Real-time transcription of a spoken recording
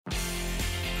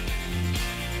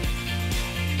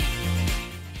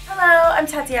Hello, I'm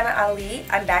Tatyana Ali.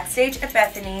 I'm backstage at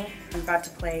Bethany. I'm about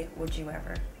to play Would You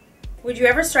Ever. Would you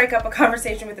ever strike up a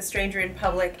conversation with a stranger in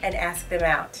public and ask them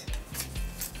out?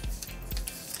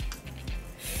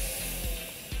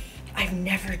 I've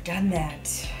never done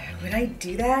that. Would I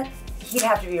do that? He'd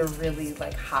have to be a really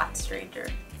hot stranger.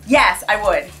 Yes, I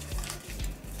would.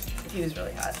 If he was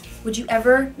really hot. Would you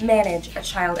ever manage a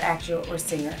child actor or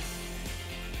singer?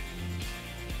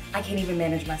 I can't even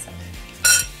manage myself.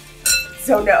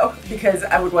 So no, because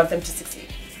I would want them to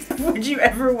succeed. Would you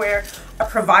ever wear a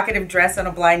provocative dress on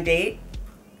a blind date?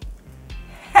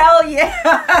 Hell yeah!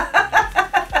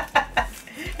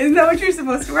 Isn't that what you're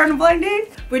supposed to wear on a blind date?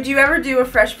 Would you ever do a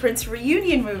Fresh Prince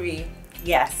reunion movie?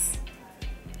 Yes.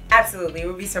 Absolutely, it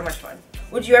would be so much fun.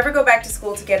 Would you ever go back to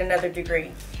school to get another degree?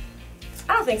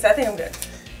 I don't think so, I think I'm good.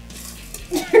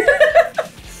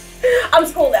 I'm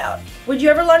schooled out. Would you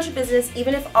ever launch a business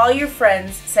even if all your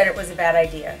friends said it was a bad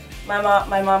idea?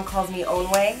 My mom calls me own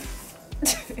way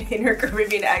in her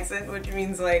Caribbean accent, which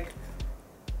means I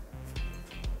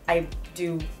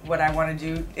do what I want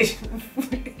to do.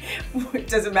 It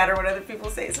doesn't matter what other people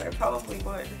say, so I probably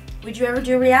would. Would you ever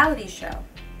do a reality show?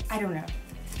 I don't know.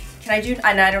 Can I do,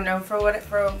 and I don't know for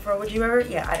would you ever?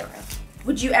 Yeah, I don't know.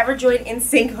 Would you ever join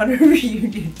NSYNC on a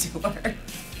reunion tour?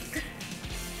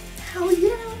 Hell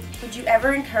yeah. Would you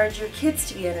ever encourage your kids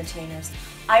to be entertainers?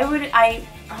 I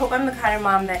hope I'm the kind of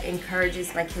mom that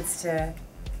encourages my kids to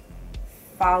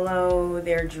follow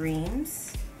their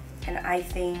dreams. And I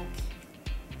think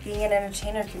being an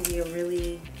entertainer can be a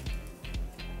really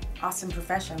awesome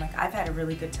profession. I've had a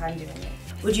really good time doing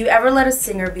it. Would you ever let a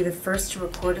singer be the first to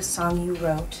record a song you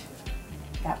wrote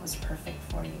that was perfect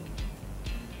for you?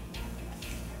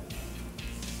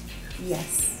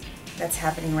 Yes, that's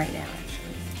happening right now, actually.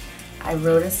 I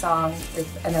wrote a song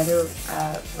with another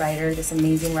writer, this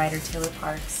amazing writer, Taylor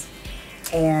Parks,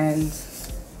 and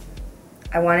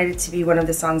I wanted it to be one of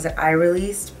the songs that I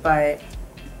released, but,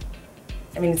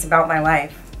 I mean, it's about my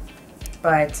life,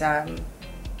 but I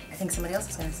think somebody else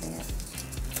is going to sing it.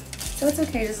 So it's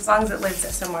okay, just as long as it lives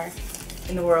somewhere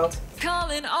in the world.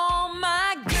 Calling all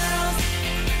my girls.